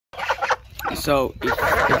So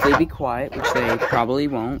if they be quiet, which they probably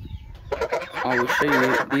won't, I will show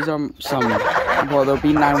you. These are some. Well, they'll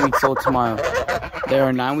be 9 weeks old tomorrow. They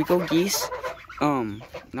are 9-week-old geese.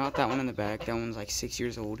 Not that one in the back. That one's like 6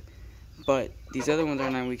 years old. But these other ones are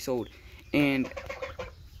 9 weeks old, and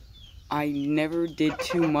I never did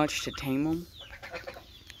too much to tame them.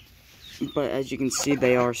 But as you can see,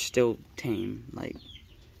 they are still tame. Like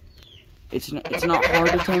it's not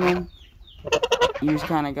hard to tame them. You just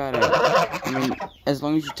kind of gotta. I mean, as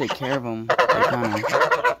long as you take care of them, they kind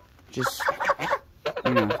of just,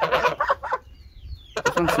 you know.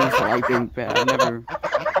 This one seems to like being pet. I've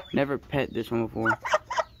never pet this one before.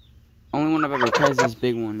 Only one I've ever pet is this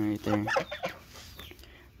big one right there.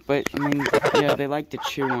 But I mean, yeah, they like to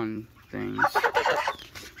chew on things.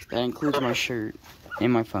 That includes my shirt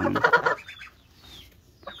and my phone.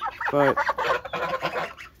 But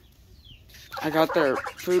I got their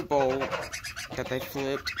food bowl that they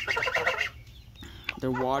flipped,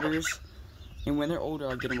 their waters, and when they're older,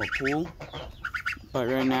 I'll get them a pool. But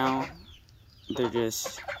right now, they're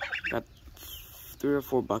just got 3 or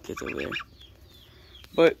 4 buckets over there.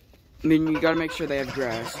 But I mean, you gotta make sure they have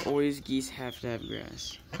grass. Always geese have to have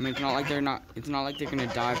grass. I mean, it's not like they're gonna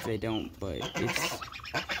die if they don't, but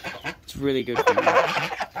it's really good for them.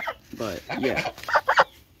 But yeah,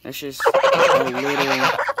 that's just a little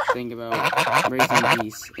thing about raising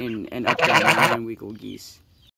geese and up to 9-week-old geese.